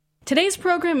Today's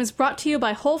program is brought to you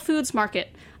by Whole Foods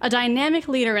Market, a dynamic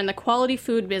leader in the quality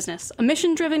food business, a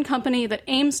mission-driven company that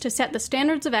aims to set the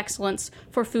standards of excellence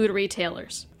for food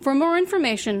retailers. For more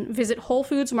information, visit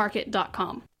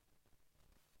WholeFoodsMarket.com.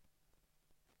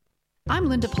 I'm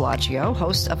Linda Pelaccio,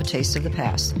 host of A Taste of the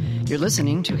Past. You're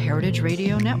listening to Heritage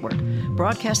Radio Network,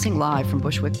 broadcasting live from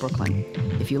Bushwick, Brooklyn.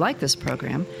 If you like this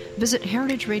program, visit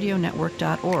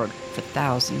heritageradionetwork.org for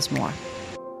thousands more.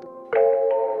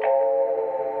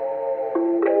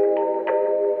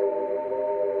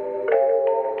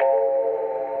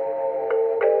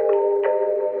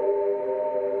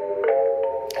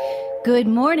 Good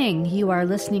morning. You are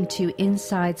listening to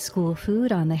Inside School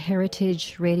Food on the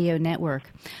Heritage Radio Network.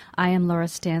 I am Laura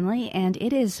Stanley, and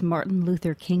it is Martin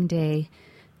Luther King Day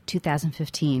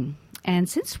 2015. And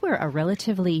since we're a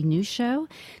relatively new show,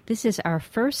 this is our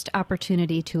first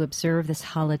opportunity to observe this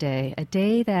holiday, a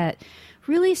day that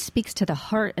really speaks to the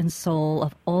heart and soul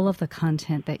of all of the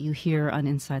content that you hear on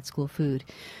Inside School Food.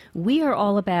 We are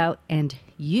all about, and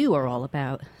you are all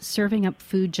about, serving up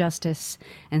food justice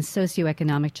and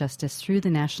socioeconomic justice through the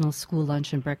National School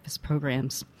Lunch and Breakfast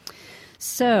programs.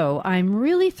 So I'm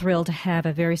really thrilled to have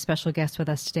a very special guest with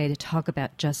us today to talk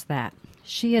about just that.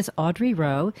 She is Audrey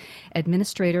Rowe,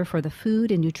 Administrator for the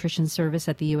Food and Nutrition Service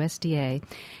at the USDA,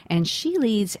 and she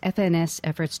leads FNS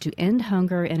efforts to end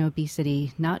hunger and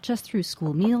obesity, not just through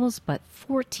school meals, but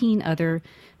 14 other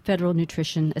federal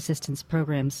nutrition assistance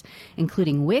programs,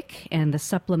 including WIC and the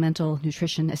Supplemental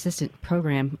Nutrition Assistant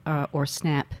Program, or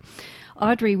SNAP.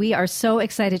 Audrey, we are so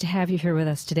excited to have you here with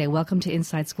us today. Welcome to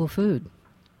Inside School Food.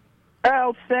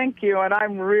 Oh, thank you, and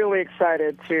I'm really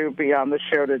excited to be on the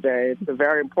show today. It's a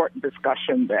very important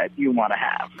discussion that you want to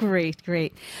have. Great,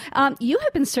 great. You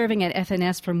have been serving at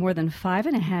FNS for more than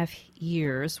 5.5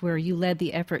 years, where you led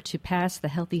the effort to pass the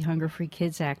Healthy Hunger-Free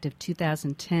Kids Act of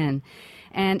 2010.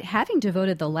 And having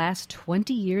devoted the last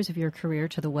 20 years of your career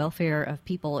to the welfare of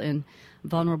people in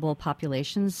vulnerable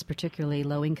populations, particularly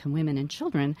low-income women and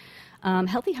children,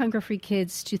 Healthy Hunger-Free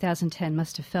Kids 2010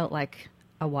 must have felt like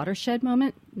a watershed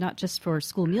moment, not just for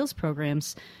school meals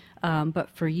programs, but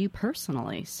for you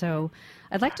personally. So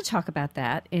I'd like to talk about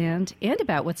that and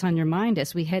about what's on your mind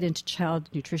as we head into Child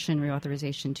Nutrition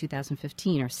Reauthorization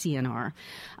 2015, or CNR.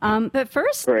 But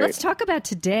first, Let's talk about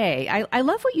today. I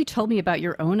love what you told me about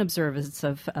your own observance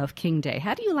of King Day.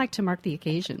 How do you like to mark the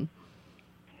occasion?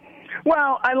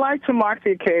 Well, I like to mark the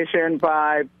occasion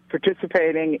by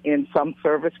participating in some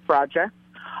service project,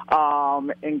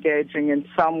 engaging in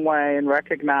some way in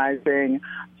recognizing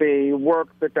the work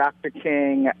that Dr.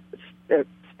 King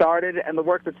started and the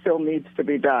work that still needs to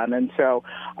be done. And so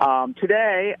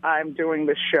today I'm doing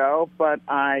the show, but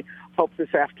I hope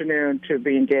this afternoon to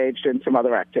be engaged in some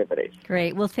other activities.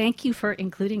 Great. Well, thank you for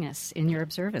including us in your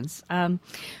observance.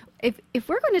 If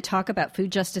we're going to talk about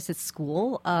food justice at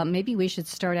school, maybe we should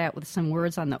start out with some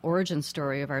words on the origin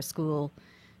story of our school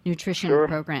nutrition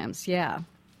programs. Yeah.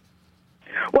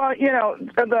 Well, you know,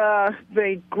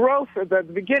 the growth of the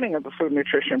beginning of the food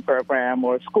nutrition program,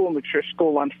 or school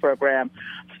lunch program,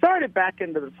 started back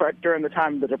during the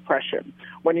time of the Depression,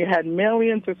 when you had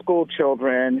millions of school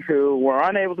children who were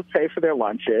unable to pay for their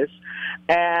lunches,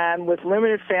 and with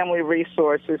limited family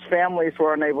resources, families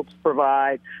were unable to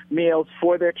provide meals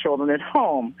for their children at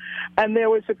home. And there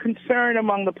was a concern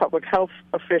among the public health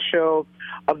officials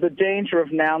of the danger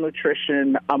of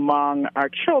malnutrition among our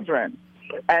children.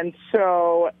 And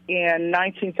so in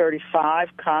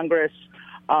 1935, Congress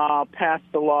passed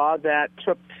a law that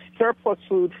took surplus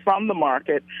food from the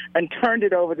market and turned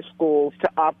it over to schools to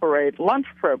operate lunch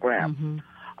programs.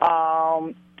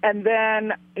 Mm-hmm. And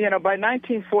then, you know, by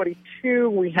 1942,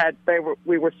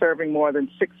 we were serving more than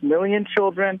 6 million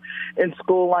children in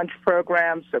school lunch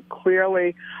programs. So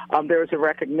clearly, there was a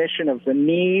recognition of the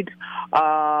need.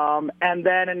 And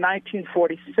then in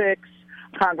 1946,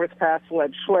 Congress passed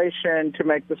legislation to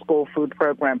make the school food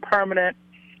program permanent,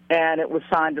 and it was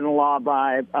signed into law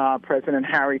by President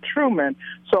Harry Truman.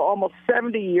 So almost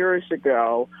 70 years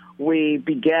ago, we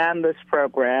began this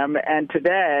program, and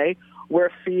today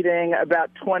we're feeding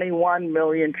about 21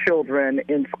 million children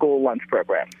in school lunch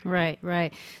programs. Right,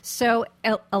 right. So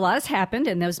a lot has happened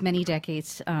in those many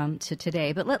decades to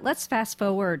today, but let's fast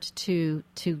forward to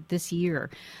this year.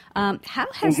 How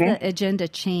has the agenda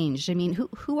changed? I mean,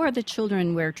 who are the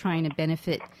children we're trying to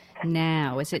benefit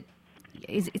now? Is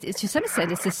to some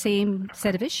extent, it's the same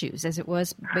set of issues as it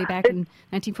was way back in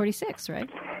 1946, right?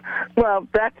 Well,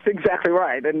 that's exactly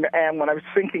right. And when I was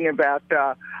thinking about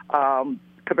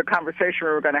the conversation we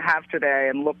were going to have today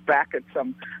and look back at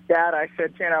some data, I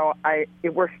said, you know,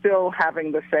 we're still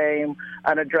having the same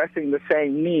and addressing the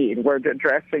same need. We're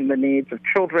addressing the needs of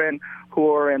children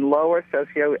who are in lower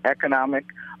socioeconomic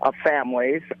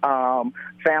families,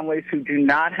 families who do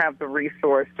not have the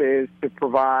resources to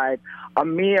provide a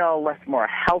meal, less more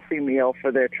healthy meal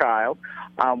for their child.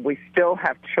 We still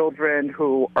have children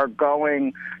who are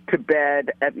going to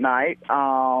bed at night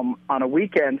on a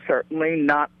weekend, certainly,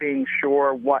 not being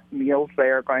sure what meals they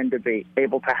are going to be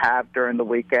able to have during the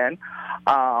weekend.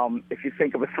 If you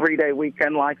think of a 3-day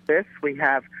weekend like this, we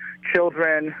have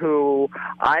children who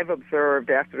I've observed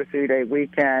after the 3-day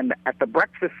weekend at the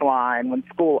breakfast line when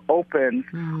school opens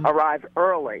arrive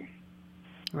early.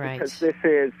 Right. Because this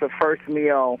is the first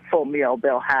meal, full meal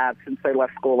they'll have since they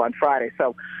left school on Friday.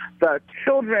 So the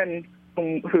children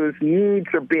whose needs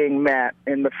are being met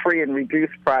in the free and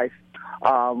reduced price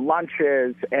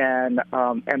lunches and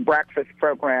breakfast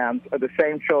programs are the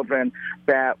same children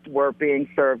that were being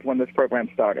served when this program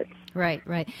started. Right,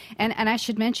 right. And I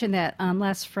should mention that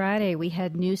last Friday we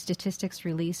had new statistics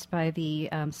released by the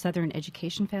Southern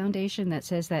Education Foundation that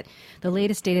says that the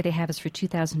latest data they have is for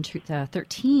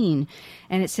 2013,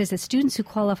 and it says that students who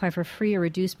qualify for free or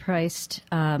reduced-priced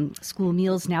school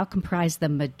meals now comprise the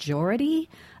majority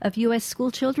of U.S.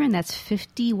 school children. That's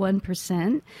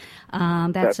 51%.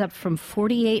 That's up from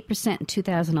 48% in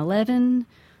 2011.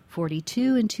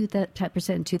 42% in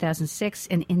 2006,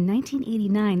 and in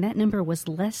 1989, that number was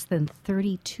less than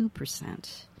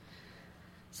 32%.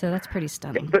 So that's pretty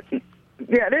stunning.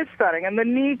 Yeah, it is stunning, and the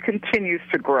need continues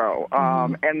to grow,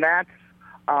 and that's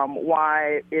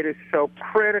why it is so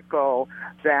critical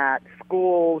that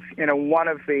schools, one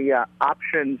of the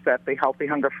options that the Healthy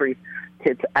Hunger-Free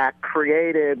Kids Act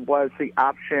created was the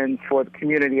option for the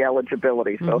community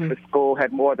eligibility. So if a school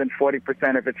had more than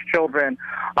 40% of its children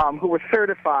who were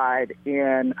certified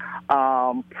in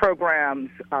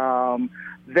programs,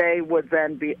 they would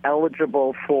then be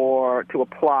eligible to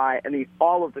apply, and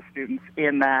all of the students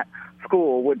in that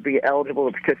school would be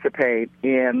eligible to participate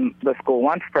in the school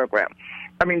lunch program.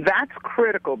 I mean, that's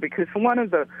critical because one of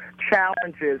the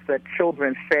challenges that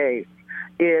children face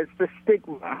is the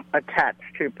stigma attached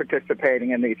to participating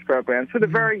in these programs. For the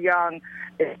very young,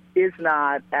 it is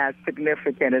not as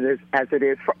significant as it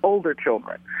is for older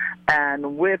children.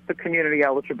 And with the community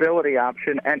eligibility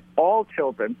option and all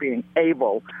children being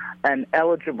able and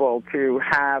eligible to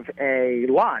have a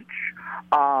lunch,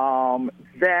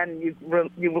 then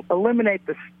you eliminate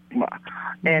the stigma.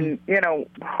 And,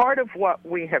 part of what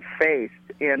we have faced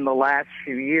in the last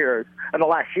year,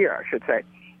 I should say,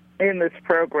 in this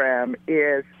program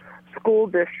is school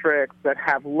districts that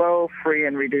have low free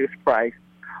and reduced price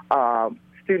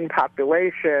student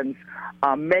populations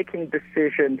making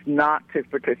decisions not to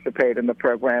participate in the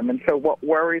program. And so what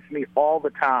worries me all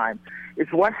the time is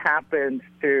what happens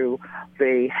to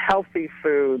the healthy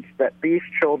foods that these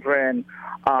children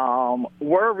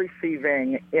were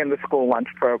receiving in the school lunch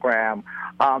program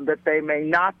that they may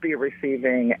not be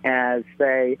receiving as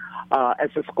the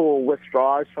school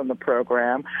withdraws from the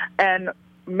program. And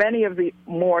many of the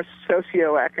more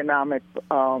socioeconomic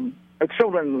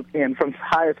children from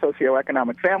higher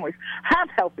socioeconomic families have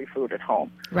healthy food at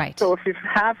home. Right. So if you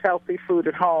have healthy food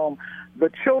at home,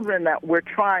 the children that we're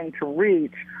trying to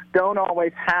reach don't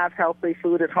always have healthy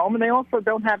food at home, and they also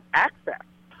don't have access.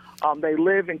 They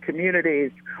live in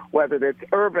communities, whether it's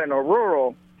urban or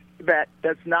rural, that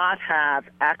does not have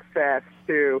access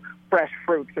to fresh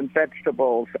fruits and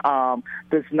vegetables,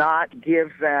 does not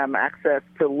give them access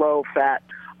to low-fat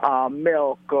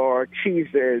milk or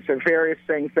cheeses or various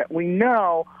things that we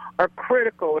know are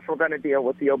critical if we're going to deal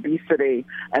with the obesity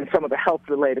and some of the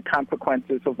health-related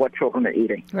consequences of what children are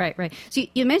eating. Right, right. So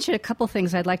you mentioned a couple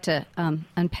things I'd like to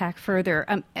unpack further.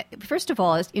 First of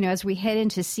all, as we head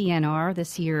into CNR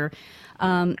this year,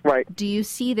 right. Do you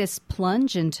see this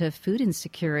plunge into food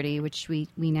insecurity, which we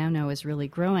now know is really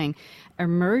growing,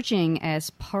 emerging as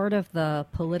part of the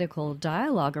political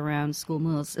dialogue around school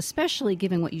meals, especially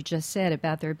given what you just said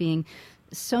about there being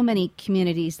so many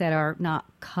communities that are not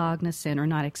cognizant or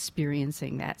not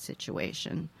experiencing that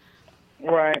situation?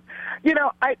 Right.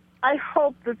 I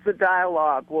hope that the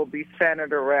dialogue will be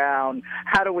centered around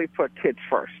how do we put kids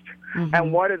first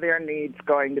and what are their needs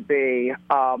going to be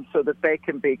so that they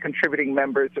can be contributing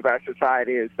members of our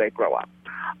society as they grow up.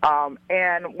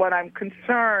 And what I'm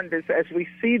concerned is as we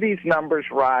see these numbers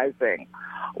rising,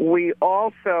 we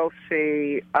also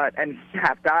see and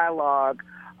have dialogue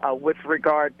with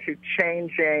regard to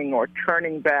changing or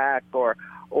turning back or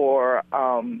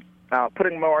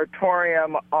putting a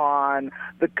moratorium on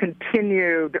the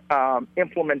continued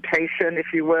implementation, if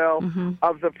you will,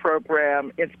 of the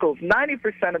program in schools.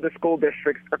 90% of the school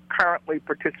districts are currently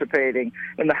participating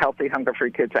in the Healthy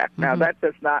Hunger-Free Kids Act. Now, that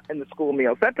does not, in the school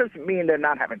meals, that doesn't mean they're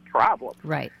not having problems.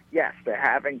 Right. Yes, they're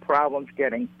having problems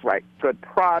getting good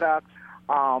products.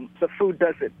 The food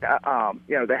doesn't,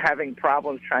 they're having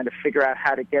problems trying to figure out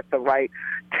how to get the right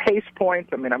taste points.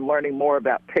 I mean, I'm learning more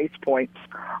about taste points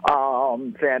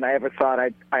than I ever thought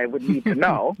I would need to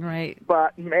know. Right.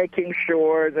 But making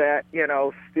sure that,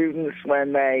 students,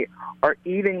 when they are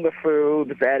eating the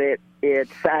food, that it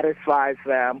satisfies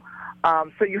them.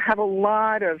 So you have a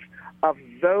lot of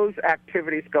those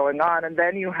activities going on, and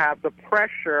then you have the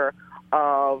pressure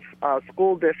of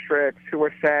school districts who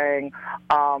are saying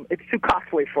it's too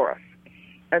costly for us.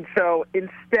 And so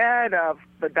instead of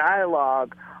the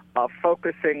dialogue of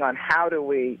focusing on how do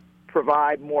we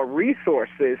provide more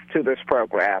resources to this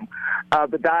program,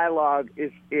 the dialogue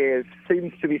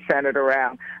seems to be centered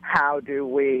around how do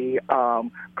we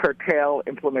curtail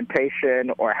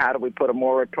implementation, or how do we put a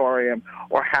moratorium,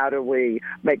 or how do we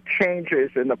make changes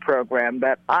in the program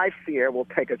that I fear will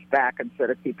take us back instead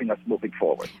of keeping us moving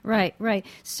forward. Right, right.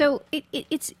 So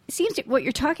it seems that what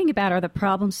you're talking about are the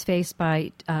problems faced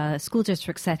by school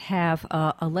districts that have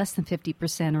a less than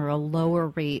 50% or a lower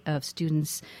rate of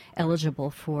students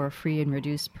eligible for free and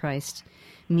reduced priced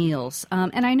meals.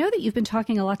 And I know that you've been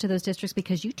talking a lot to those districts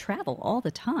because you travel all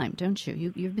the time, don't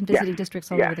you? You've been visiting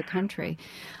districts all over the country.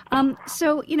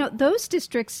 So, those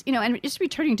districts, and just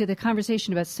returning to the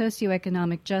conversation about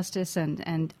socioeconomic justice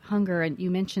and hunger, and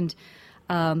you mentioned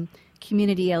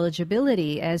community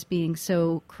eligibility as being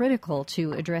so critical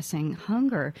to addressing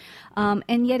hunger.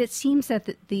 And yet it seems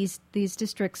that these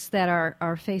districts that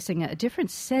are facing a different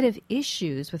set of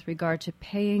issues with regard to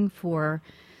paying for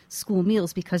school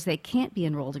meals because they can't be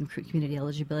enrolled in community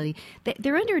eligibility,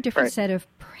 they're under a different set of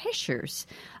pressures.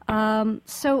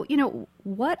 So,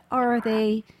 what are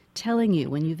they telling you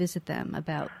when you visit them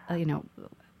about,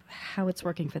 how it's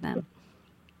working for them?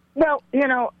 Well,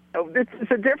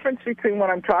 it's a difference between when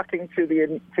I'm talking to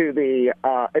the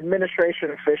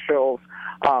administration officials,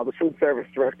 the food service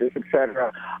directors, et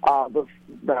cetera,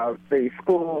 the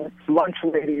school lunch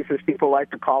ladies, as people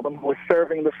like to call them, who are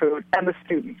serving the food, and the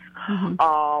students.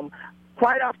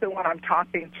 Quite often when I'm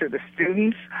talking to the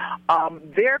students,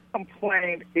 their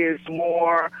complaint is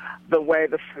more the way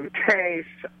the food tastes.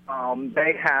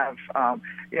 They have,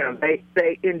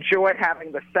 they enjoy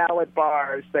having the salad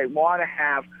bars. They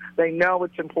know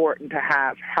it's important to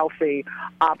have healthy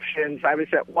options. I was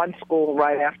at one school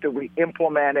right after we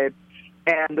implemented,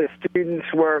 and the students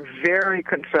were very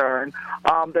concerned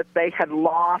that they had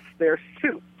lost their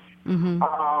soup.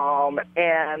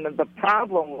 And the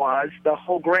problem was the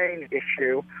whole grain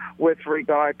issue with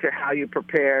regard to how you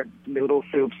prepare noodle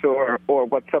soups or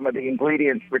what some of the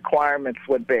ingredients requirements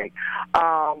would be.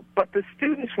 But the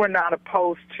students were not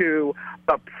opposed to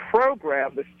the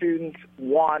program. The students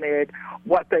wanted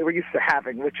what they were used to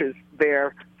having, which is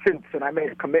their soups. And I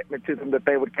made a commitment to them that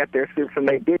they would get their soups, and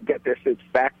they did get their soups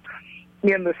back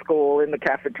in the school, in the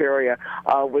cafeteria,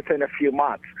 within a few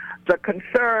months. The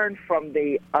concern from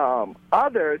the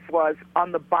others was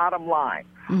on the bottom line.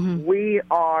 We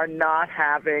are not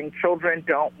having, children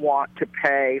don't want to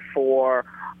pay for,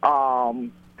 low,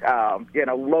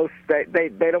 they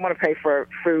don't want to pay for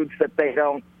foods that they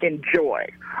don't enjoy.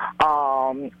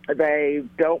 They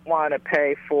don't want to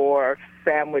pay for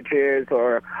sandwiches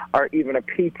or even a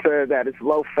pizza that is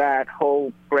low-fat,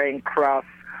 whole grain crust.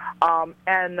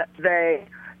 And they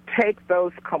take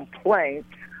those complaints,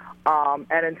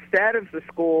 and instead of the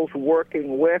schools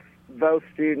working with those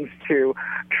students to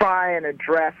try and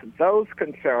address those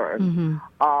concerns,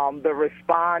 the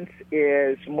response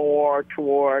is more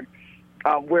toward,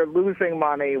 we're losing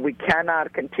money, we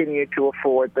cannot continue to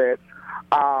afford this,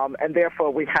 and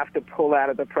therefore we have to pull out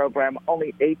of the program.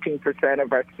 Only 18%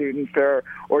 of our students or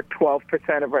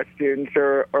 12% of our students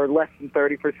or less than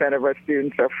 30% of our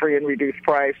students are free and reduced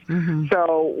price.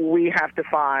 So we have to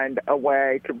find a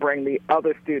way to bring the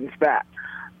other students back.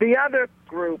 The other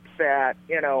group that,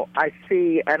 I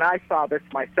see, and I saw this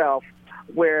myself,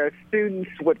 where students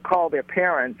would call their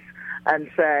parents and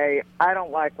say, I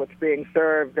don't like what's being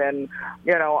served. And,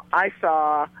 I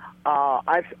saw,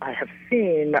 I have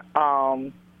seen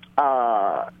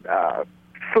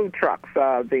food trucks,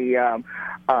 the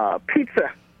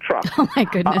pizza trucks. Oh, my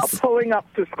goodness. Pulling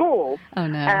up to schools. Oh,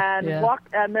 no. And,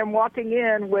 and then walking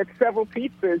in with several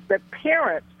pizzas that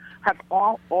parents have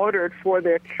all ordered for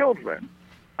their children.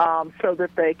 So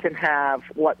that they can have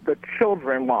what the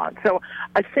children want. So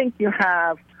I think you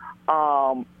have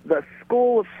the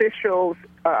school officials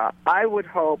I would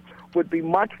hope, would be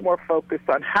much more focused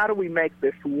on how do we make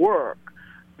this work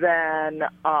than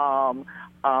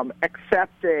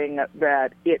accepting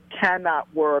that it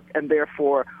cannot work and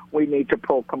therefore we need to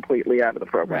pull completely out of the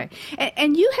program. Right.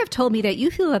 And you have told me that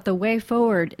you feel that the way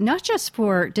forward, not just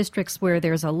for districts where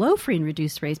there's a low free and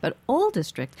reduced rates, but all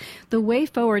districts, the way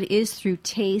forward is through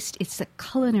taste. It's a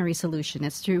culinary solution.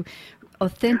 It's through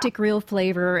authentic, real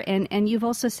flavor. And you've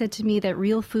also said to me that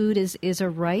real food is a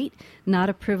right, not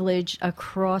a privilege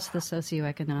across the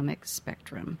socioeconomic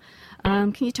spectrum.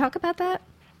 Can you talk about that?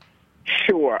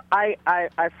 Sure. I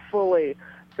fully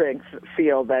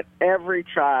feel that every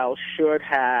child should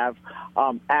have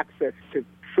access to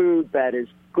food that is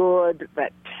good,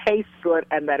 that tastes good,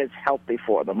 and that is healthy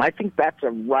for them. I think that's a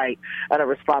right and a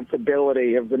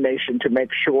responsibility of the nation to make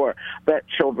sure that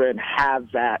children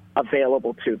have that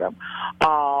available to them.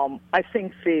 I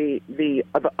think the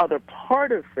other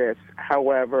part of this,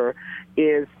 however,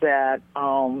 is that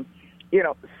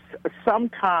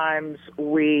sometimes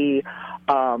we,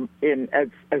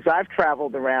 as I've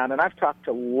traveled around and I've talked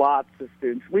to lots of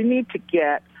students, we need to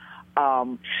get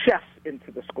chefs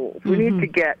into the schools. We need to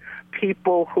get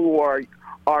people who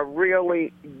are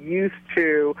really used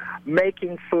to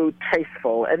making food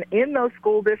tasteful. And in those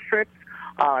school districts,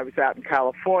 I was out in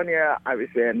California, I was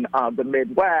in the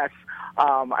Midwest,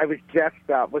 I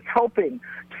was hoping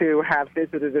to have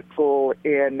visited a school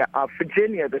in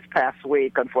Virginia this past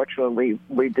week. Unfortunately,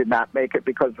 we did not make it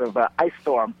because of an ice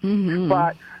storm.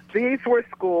 But these were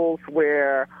schools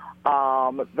where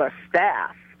the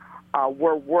staff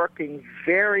were working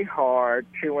very hard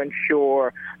to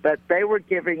ensure that they were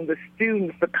giving the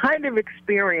students the kind of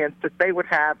experience that they would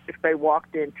have if they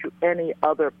walked into any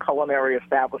other culinary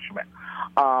establishment,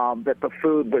 that the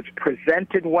food was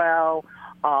presented well,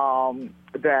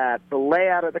 that the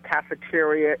layout of the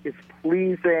cafeteria is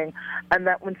pleasing, and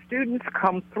that when students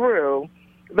come through,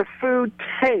 the food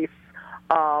tastes,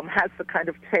 has the kind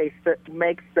of taste that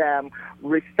makes them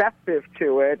receptive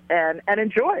to it and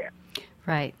enjoy it.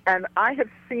 Right. And I have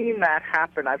seen that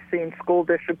happen. I've seen school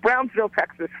district, Brownsville,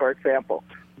 Texas, for example,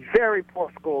 very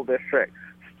poor school district.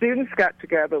 Students got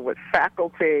together with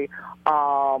faculty,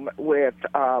 with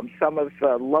some of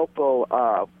the local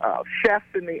chefs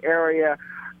in the area.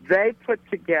 They put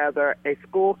together a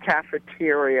school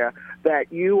cafeteria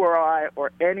that you or I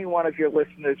or any one of your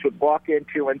listeners would walk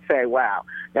into and say, wow,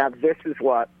 now this is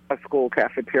what a school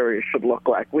cafeteria should look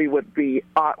like. We would be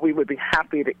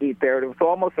happy to eat there. It was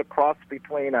almost a cross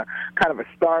between a kind of a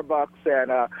Starbucks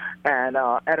and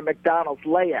a McDonald's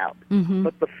layout.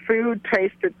 But the food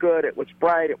tasted good. It was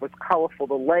bright. It was colorful.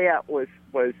 The layout was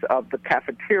of the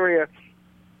cafeteria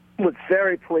was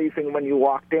very pleasing when you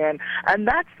walked in. And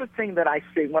that's the thing that I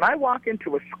see. When I walk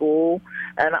into a school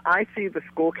and I see the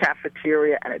school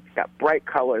cafeteria and it's got bright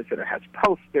colors and it has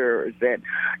posters and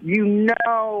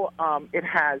it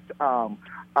has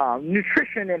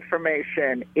nutrition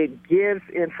information. It gives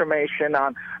information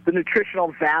on the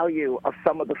nutritional value of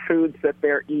some of the foods that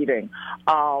they're eating.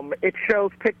 It shows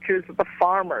pictures of the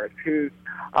farmers whose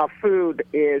food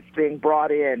is being brought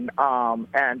in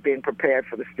and being prepared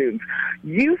for the students.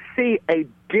 You see a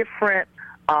different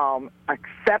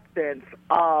acceptance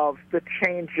of the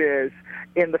changes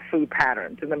in the food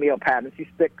patterns, in the meal patterns. You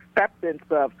see the acceptance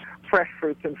of fresh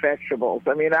fruits and vegetables.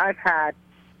 I mean, I've had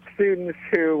students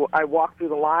who I walk through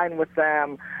the line with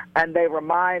them, and they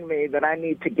remind me that I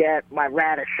need to get my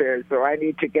radishes, or I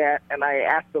need to get, and I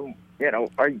ask them, do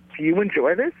you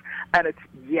enjoy this? And it's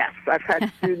yes. I've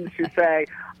had students who say,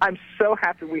 I'm so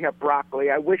happy we have broccoli.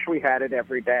 I wish we had it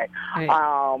every day.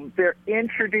 Right. They're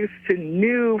introduced to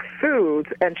new foods,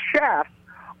 and chefs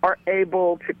are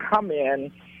able to come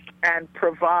in and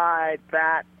provide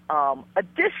that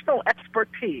additional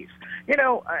expertise.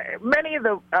 Many of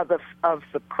the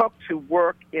cooks who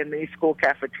work in these school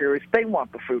cafeterias, they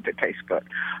want the food to taste good.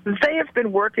 They have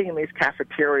been working in these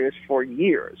cafeterias for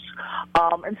years,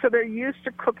 and so they're used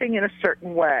to cooking in a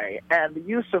certain way. And the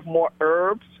use of more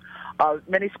herbs.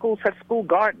 Many schools have school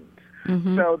gardens,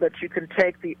 so that you can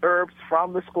take the herbs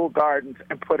from the school gardens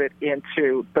and put it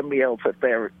into the meals that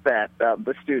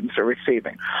the students are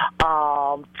receiving.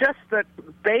 Just the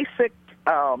basic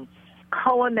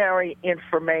culinary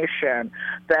information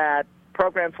that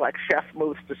programs like Chef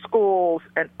Moves to Schools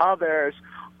and others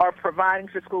are providing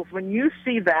to schools. When you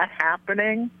see that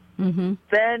happening,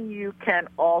 then you can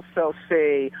also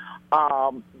see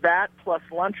that plus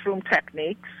lunchroom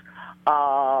techniques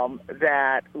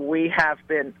that we have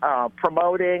been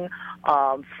promoting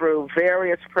through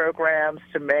various programs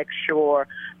to make sure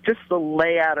just the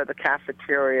layout of the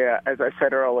cafeteria, as I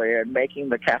said earlier, and making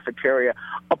the cafeteria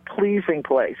a pleasing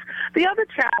place. The other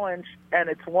challenge, and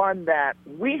it's one that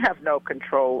we have no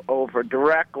control over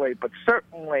directly, but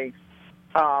certainly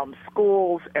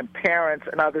schools and parents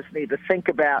and others need to think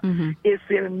about, is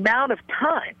the amount of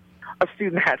time a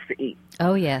student has to eat.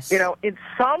 Oh, yes. You know, in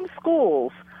some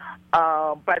schools,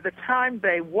 by the time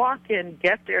they walk in,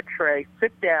 get their tray,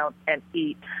 sit down, and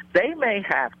eat, they may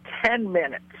have 10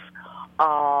 minutes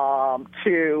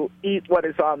to eat what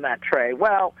is on that tray.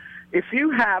 Well, if you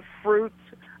have fruits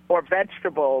or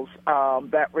vegetables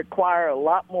that require a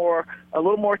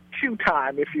little more chew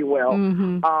time, if you will,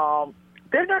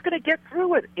 they're not going to get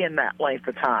through it in that length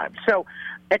of time. So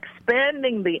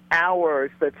expanding the hours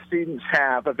that students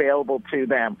have available to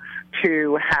them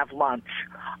to have lunch,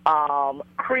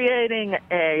 creating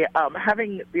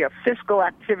having a physical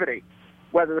activity,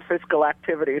 whether the physical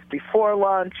activity is before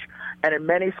lunch, and in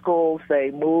many schools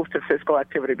they move to physical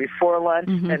activity before lunch,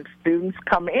 and students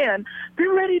come in,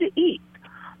 they're ready to eat.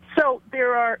 So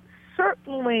there are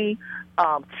certainly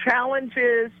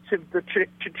challenges to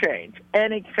change.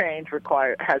 Any change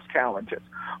has challenges.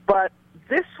 But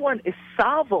this one is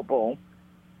solvable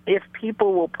if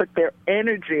people will put their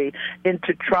energy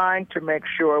into trying to make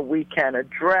sure we can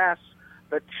address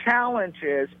the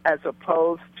challenges as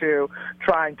opposed to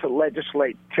trying to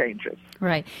legislate changes.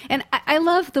 Right. And I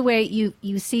love the way you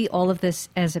see all of this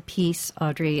as a piece,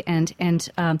 Audrey, and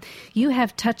you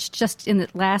have touched just in the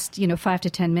last 5 to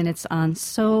 10 minutes on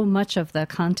so much of the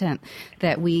content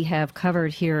that we have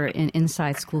covered here in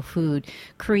Inside School Food.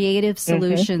 Creative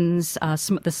solutions,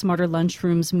 the Smarter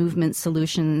Lunchrooms movement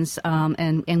solutions,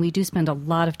 and we do spend a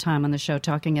lot of time on the show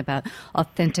talking about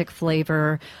authentic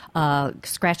flavor,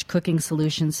 scratch cooking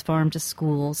solutions, farm to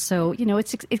school. So,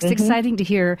 it's exciting to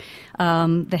hear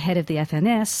the head of the FNS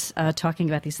talking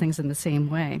about these things in the same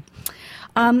way.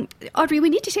 Audrey, we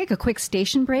need to take a quick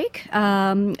station break.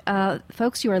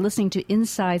 Folks, you are listening to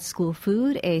Inside School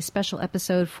Food, a special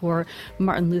episode for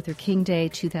Martin Luther King Day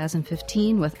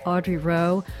 2015 with Audrey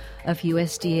Rowe of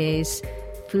USDA's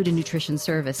Food and Nutrition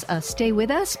Service. Stay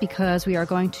with us because we are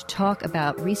going to talk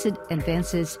about recent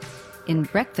advances in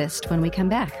breakfast when we come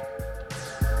back.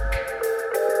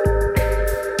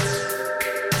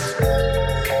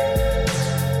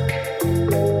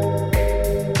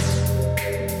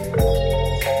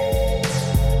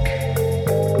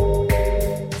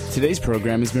 Today's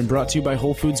program has been brought to you by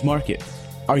Whole Foods Market.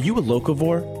 Are you a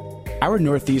locavore? Our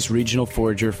Northeast regional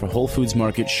forager for Whole Foods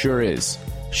Market sure is.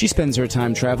 She spends her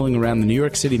time traveling around the New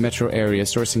York City metro area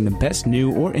sourcing the best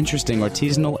new or interesting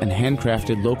artisanal and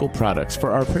handcrafted local products for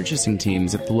our purchasing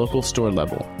teams at the local store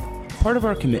level. Part of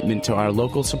our commitment to our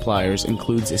local suppliers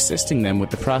includes assisting them with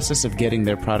the process of getting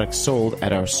their products sold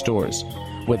at our stores.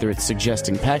 Whether it's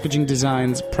suggesting packaging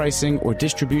designs, pricing, or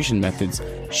distribution methods,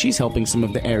 she's helping some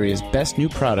of the area's best new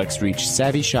products reach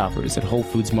savvy shoppers at Whole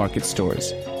Foods Market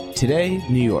stores. Today,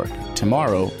 New York.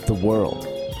 Tomorrow, the world.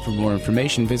 For more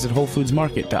information, visit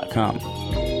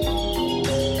WholeFoodsMarket.com.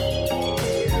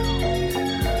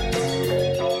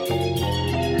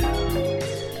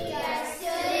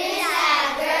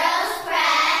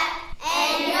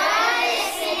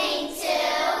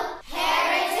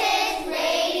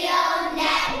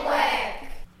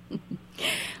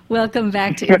 Welcome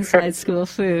back to Inside School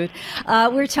Food.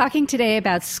 We're talking today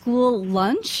about school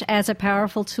lunch as a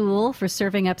powerful tool for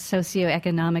serving up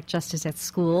socioeconomic justice at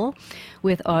school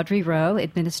with Audrey Rowe,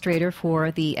 administrator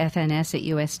for the FNS at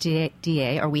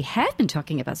USDA, or we have been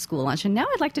talking about school lunch, and now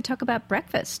I'd like to talk about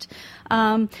breakfast.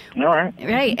 All right.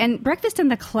 Right, and breakfast in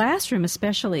the classroom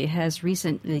especially has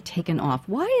recently taken off.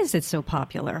 Why is it so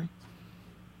popular?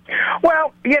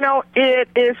 Well, it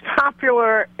is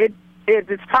popular.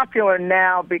 It's popular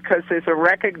now because there's a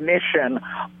recognition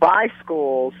by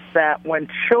schools that when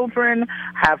children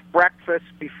have breakfast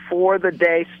before the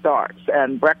day starts,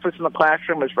 and breakfast in the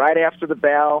classroom is right after the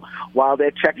bell while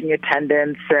they're checking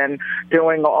attendance and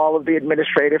doing all of the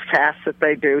administrative tasks that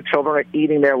they do, children are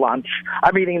eating their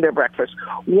breakfast.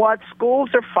 What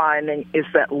schools are finding is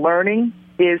that learning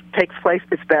takes place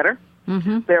is better.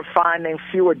 They're finding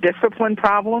fewer discipline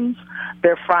problems.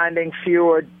 They're finding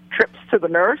fewer trips to the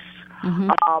nurse.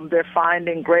 They're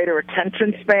finding greater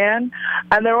attention span,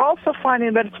 and they're also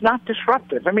finding that it's not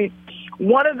disruptive. I mean,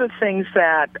 one of the things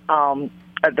that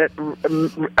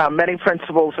many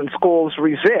principals and schools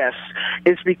resist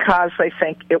is because they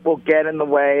think it will get in the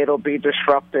way, it'll be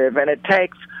disruptive, and it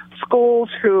takes schools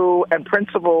and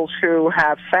principals who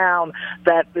have found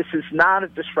that this is not a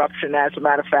disruption. As a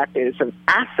matter of fact, it is an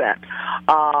asset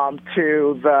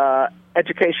to the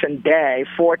education day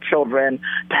for children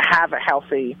to have a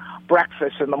healthy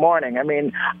breakfast in the morning. I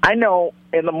mean, I know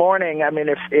in the morning, I mean,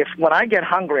 if when I get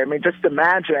hungry, I mean, just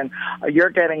imagine you're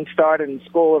getting started in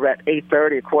school at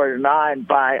 8:30, 8:45,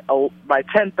 by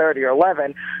 10:30 or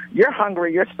 11, you're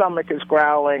hungry, your stomach is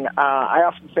growling. I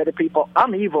often say to people,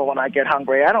 I'm evil when I get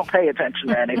hungry. I don't pay attention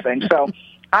to anything. So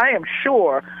I am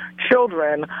sure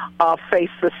children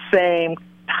face the same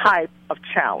type of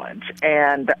challenge.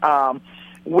 And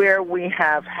where we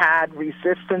have had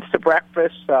resistance to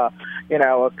breakfast, a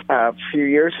few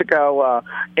years ago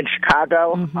in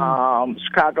Chicago,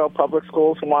 Chicago public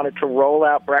schools wanted to roll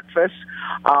out breakfast.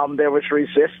 There was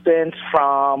resistance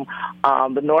from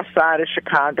the north side of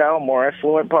Chicago, more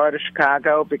affluent part of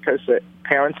Chicago, because the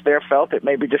parents there felt it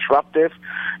may be disruptive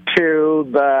to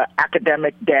the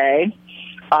academic day.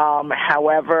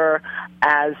 However,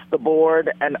 as the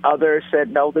board and others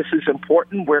said, no, this is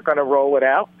important, we're going to roll it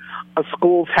out.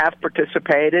 Schools have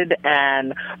participated,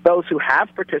 and those who have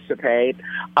participated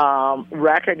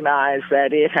recognize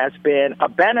that it has been a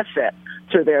benefit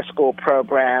to their school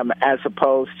program as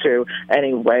opposed to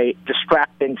any way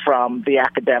distracting from the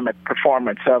academic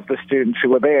performance of the students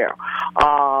who are there.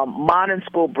 Modern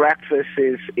school breakfast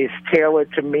is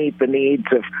tailored to meet the needs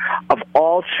of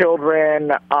all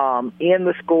children in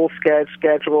the school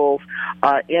schedules,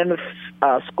 in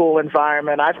the school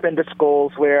environment. I've been to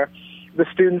schools where the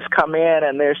students come in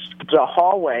and there's the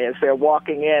hallway as they're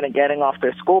walking in and getting off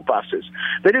their school buses.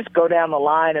 They just go down the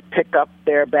line and pick up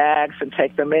their bags and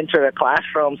take them into their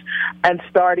classrooms and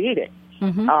start eating.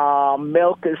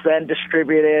 Milk is then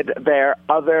distributed. There are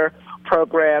other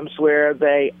programs where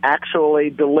they actually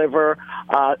deliver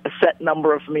a set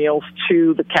number of meals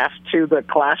to the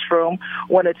classroom.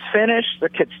 When it's finished,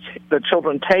 the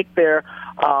children take their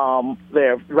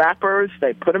wrappers,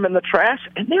 they put them in the trash,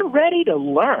 and they're ready to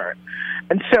learn.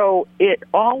 And so it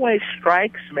always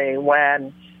strikes me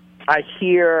when I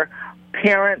hear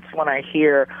parents, when I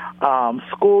hear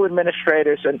school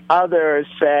administrators and others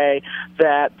say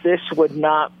that this would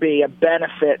not be a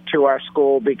benefit to our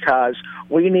school because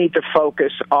we need to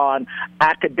focus on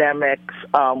academics,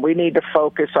 we need to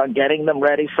focus on getting them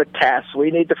ready for tests,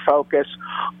 we need to focus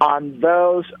on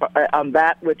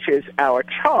that which is our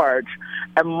charge.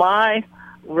 And my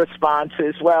response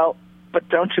is, well, but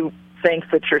don't you think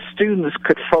that your students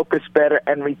could focus better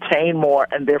and retain more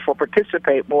and therefore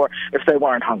participate more if they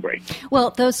weren't hungry?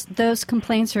 Well, those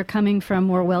complaints are coming from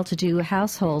more well-to-do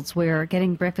households where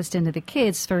getting breakfast into the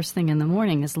kids first thing in the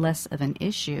morning is less of an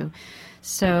issue.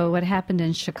 So what happened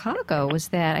in Chicago was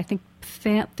that I think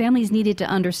families needed to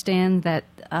understand that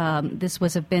this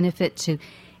was a benefit to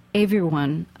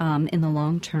everyone in the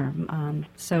long term.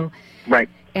 Right.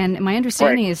 And my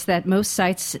understanding is that most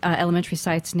sites, elementary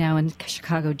sites now in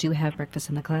Chicago, do have breakfast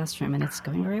in the classroom, and it's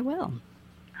going very well.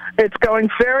 It's going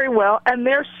very well, and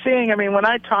they're seeing, I mean, when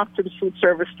I talk to the food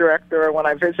service director or when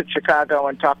I visit Chicago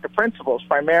and talk to principals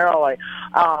primarily,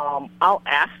 I'll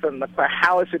ask them,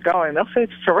 how is it going? They'll say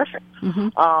it's terrific.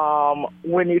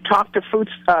 When you talk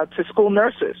to school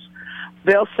nurses,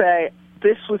 they'll say,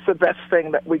 this was the best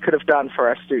thing that we could have done for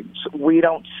our students. We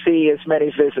don't see as many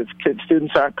visits.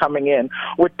 Students aren't coming in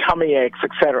with tummy aches,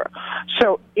 et cetera.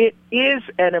 So it is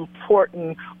an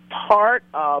important part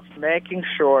of making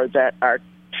sure that our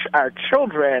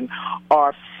children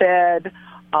are fed,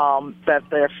 that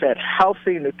they're fed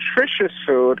healthy, nutritious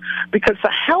food, because the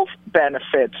health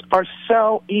benefits are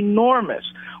so enormous.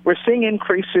 We're seeing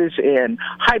increases in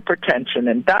hypertension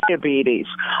and diabetes.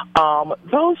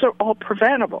 Those are all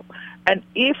preventable. And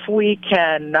if we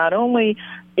can not only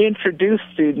introduce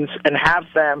students and have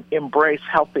them embrace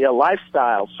healthier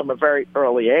lifestyles from a very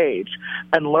early age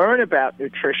and learn about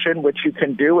nutrition, which you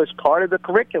can do as part of the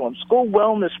curriculum, school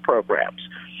wellness programs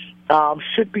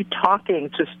should be talking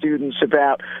to students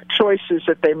about choices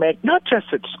that they make, not just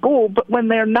at school, but when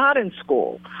they're not in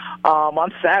school.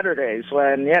 On Saturdays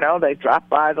when, they drop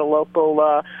by the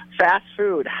local fast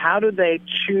food, how do they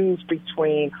choose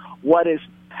between what is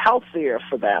healthier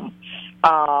for them?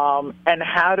 And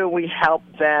how do we help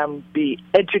them be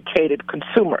educated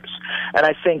consumers? And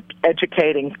I think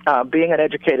being an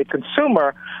educated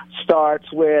consumer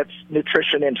starts with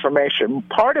nutrition information.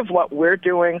 Part of what we're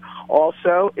doing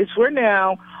also is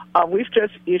we've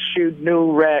just issued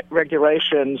new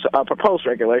regulations, proposed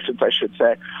regulations, I should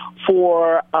say,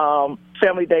 for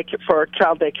family daycare, for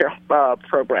child daycare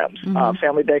programs,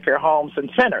 family daycare homes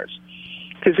and centers.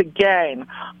 Because, again,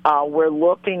 we're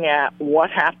looking at what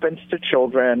happens to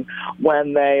children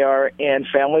when they are in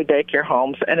family daycare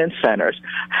homes and in centers.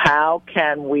 How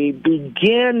can we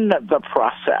begin the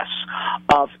process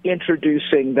of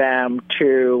introducing them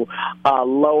to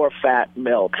lower-fat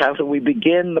milk? How do we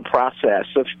begin the process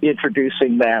of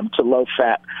introducing them to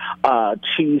low-fat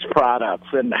cheese products?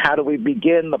 And how do we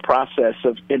begin the process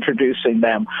of introducing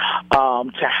them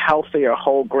to healthier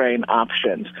whole grain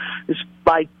options?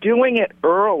 By doing it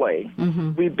early,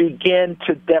 we begin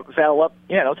to develop,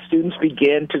 students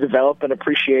begin to develop an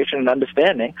appreciation and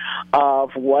understanding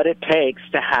of what it takes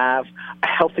to have a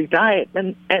healthy diet.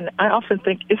 And I often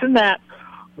think, isn't that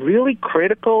really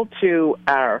critical to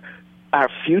our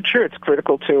future? It's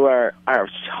critical to our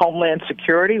homeland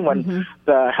security. When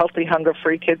the Healthy Hunger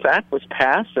Free Kids Act was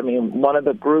passed, I mean, one of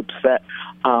the groups that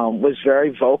was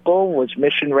very vocal was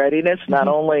mission readiness, not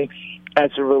only as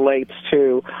it relates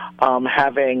to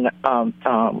having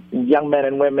young men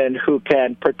and women who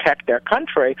can protect their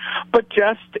country, but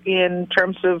just in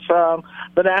terms of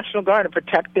the National Guard and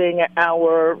protecting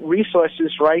our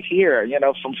resources right here,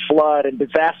 from flood and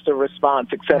disaster response,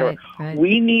 et cetera. Right.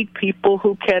 We need people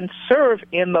who can serve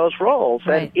in those roles.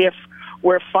 Right. And if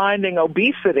we're finding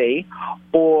obesity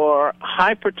or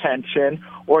hypertension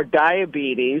or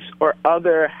diabetes or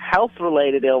other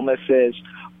health-related illnesses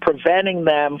preventing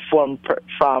them from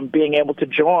being able to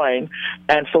join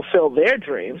and fulfill their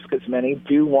dreams, because many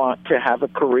do want to have a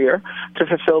career to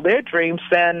fulfill their dreams,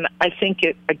 then I think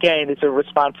it, again, is a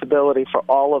responsibility for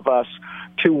all of us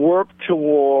to work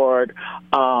toward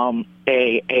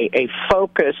a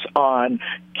focus on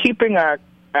keeping our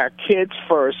kids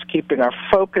first, keeping our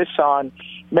focus on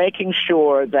making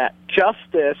sure that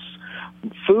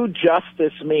food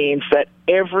justice means that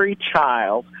every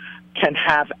child can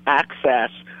have access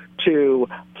to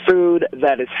food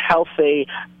that is healthy,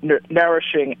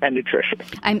 nourishing, and nutritious.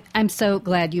 I'm so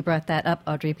glad you brought that up,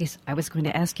 Audrey, because I was going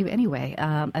to ask you anyway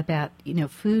about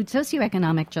food,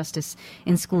 socioeconomic justice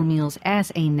in school meals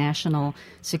as a national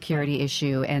security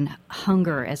issue and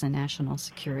hunger as a national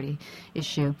security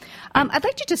issue. I'd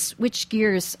like to just switch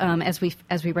gears as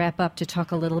we wrap up to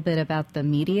talk a little bit about the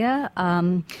media,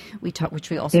 which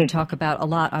we also talk about a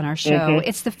lot on our show.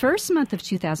 It's the first month of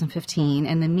 2015,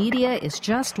 and the media is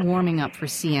just warming up for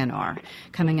CNR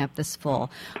coming up this fall.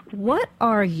 What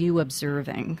are you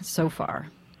observing so far?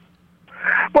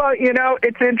 Well,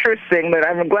 it's interesting that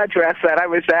I'm glad you asked that. I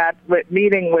was at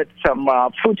meeting with some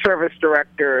food service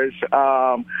directors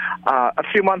a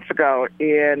few months ago,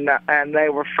 and they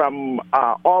were from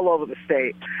all over the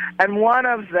state. And one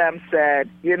of them said,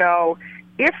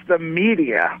 if the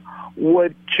media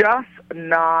would just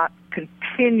not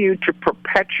continue to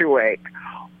perpetuate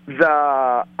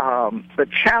the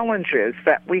challenges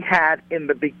that we had in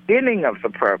the beginning of the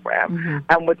program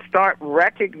and would start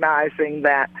recognizing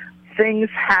that things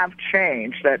have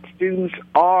changed, that students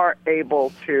are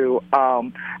able to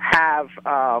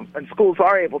and schools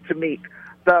are able to meet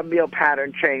the meal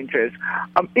pattern changes,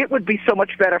 it would be so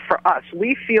much better for us.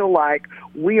 We feel like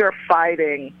we are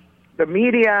fighting the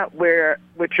media,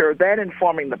 which are then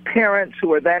informing the parents,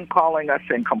 who are then calling us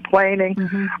and complaining.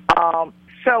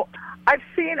 So I've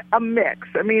seen a mix.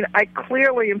 I mean, I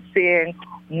clearly am seeing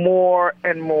more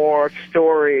and more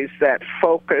stories that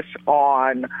focus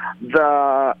on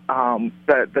the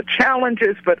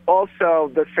challenges, but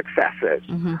also the successes,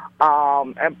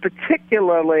 and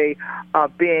particularly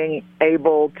being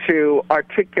able to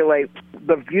articulate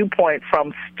the viewpoint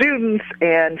from students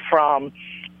and from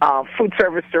food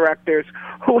service directors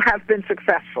who have been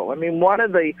successful. I mean, one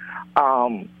of the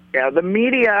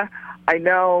media, I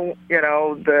know,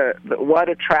 what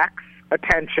attracts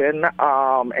attention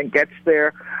and gets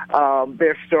their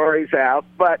stories out,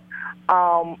 but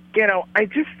I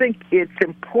just think it's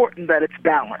important that it's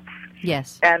balanced.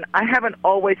 Yes. And I haven't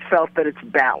always felt that it's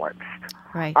balanced.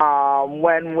 Right.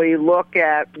 When we look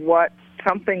at what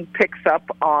something picks up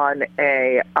on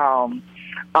a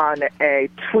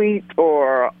tweet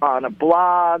or on a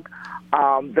blog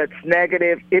that's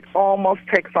negative, it almost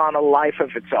takes on a life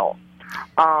of its own.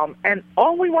 And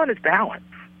all we want is balance.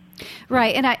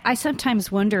 Right, and I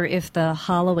sometimes wonder if the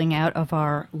hollowing out of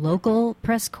our local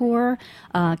press corps,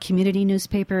 community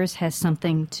newspapers, has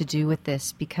something to do with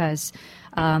this, because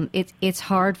it's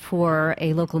hard for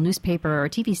a local newspaper or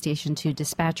TV station to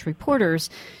dispatch reporters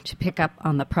to pick up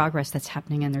on the progress that's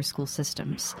happening in their school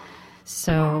systems.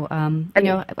 So,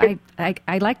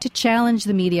 I like to challenge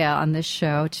the media on this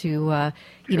show to,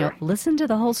 listen to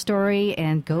the whole story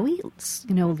and go eat,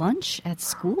 lunch at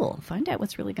school. Find out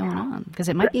what's really going on, because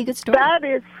it might be a good story. That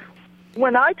is,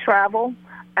 when I travel,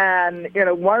 And,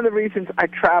 one of the reasons I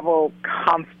travel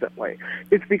constantly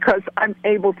is because I'm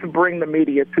able to bring the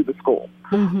media to the school.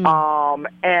 Mm-hmm.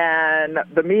 And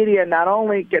the media not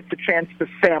only gets a chance to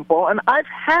sample, and I've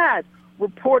had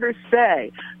reporters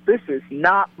say, this is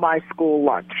not my school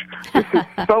lunch. This is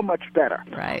so much better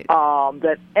right.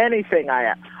 Than anything I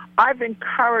have. I've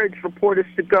encouraged reporters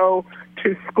to go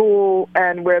to school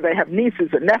and where they have nieces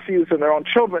and nephews and their own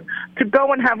children to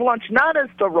go and have lunch, not as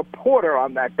the reporter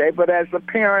on that day, but as a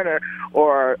parent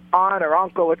or aunt or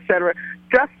uncle, etc.,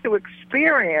 just to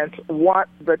experience what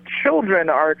the children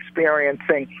are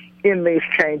experiencing in these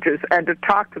changes and to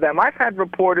talk to them. I've had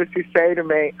reporters who say to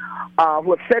me,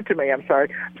 who have said to me,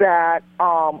 that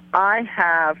I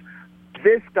have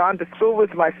gone to school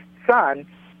with my son,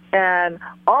 and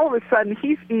all of a sudden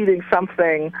he's eating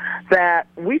something that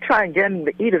we try and get him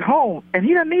to eat at home, and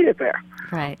he doesn't eat it there.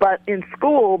 Right. But in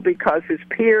school, because his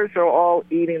peers are all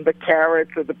eating the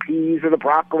carrots or the peas or the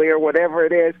broccoli or whatever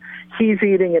it is, he's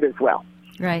eating it as well.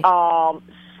 Right.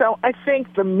 So I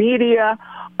think the media,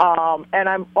 and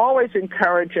I'm always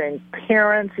encouraging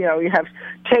parents,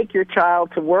 take your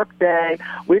child to work day.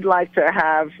 We'd like to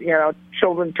have,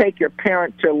 children take your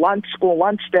parent to school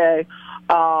lunch day,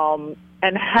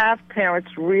 and have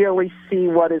parents really see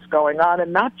what is going on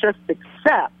and not just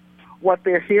accept what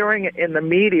they're hearing in the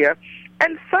media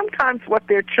and sometimes what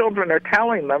their children are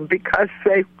telling them because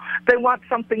they want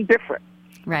something different.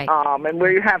 Right. And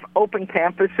where you have open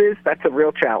campuses, that's a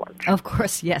real challenge. Of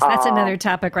course, yes. That's another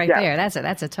topic right there.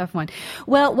 That's a tough one.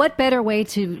 Well, what better way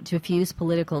to diffuse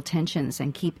political tensions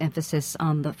and keep emphasis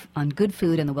on good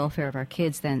food and the welfare of our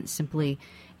kids than simply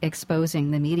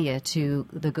exposing the media to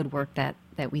the good work that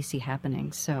we see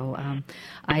happening. So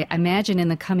I imagine in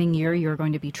the coming year you're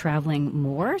going to be traveling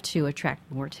more to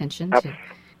attract more attention.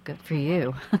 Good for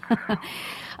you.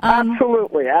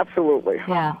 Absolutely.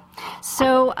 Yeah.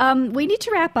 So we need to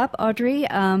wrap up, Audrey,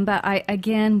 but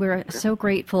we're so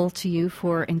grateful to you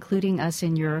for including us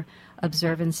in your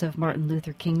observance of Martin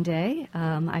Luther King Day.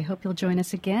 I hope you'll join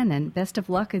us again, and best of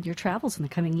luck with your travels in the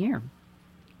coming year.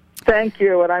 Thank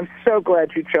you, and I'm so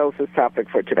glad you chose this topic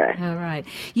for today. All right.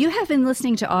 You have been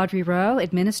listening to Audrey Rowe,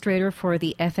 Administrator for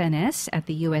the FNS at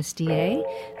the USDA.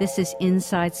 This is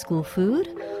Inside School Food.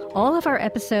 All of our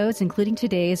episodes, including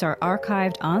today's, are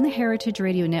archived on the Heritage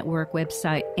Radio Network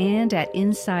website and at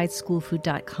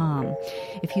InsideSchoolFood.com.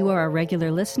 If you are a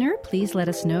regular listener, please let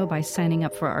us know by signing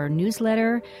up for our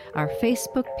newsletter, our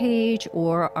Facebook page,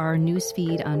 or our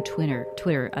newsfeed on Twitter.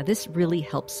 This really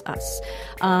helps us.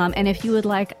 And if you would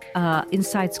like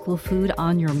Inside School Food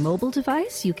on your mobile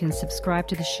device, you can subscribe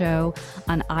to the show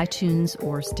on iTunes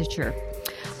or Stitcher.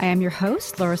 I am your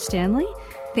host, Laura Stanley.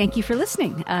 Thank you for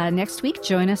listening. Next week,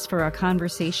 join us for a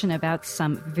conversation about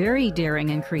some very daring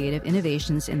and creative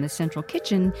innovations in the central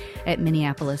kitchen at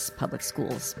Minneapolis Public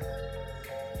Schools.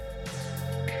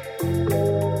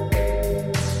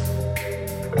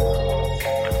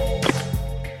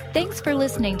 Thanks for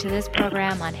listening to this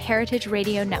program on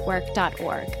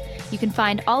heritageradionetwork.org. You can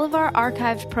find all of our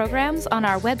archived programs on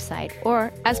our website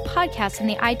or as podcasts in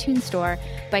the iTunes Store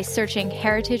by searching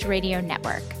Heritage Radio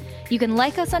Network. You can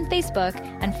like us on Facebook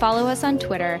and follow us on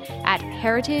Twitter at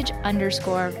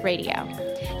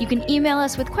heritage_radio. You can email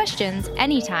us with questions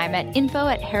anytime at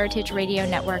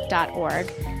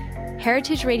info@heritageradionetwork.org.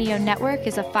 Heritage Radio Network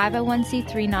is a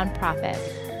 501c3 nonprofit.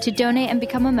 To donate and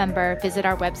become a member, visit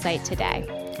our website today.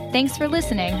 Thanks for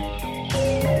listening.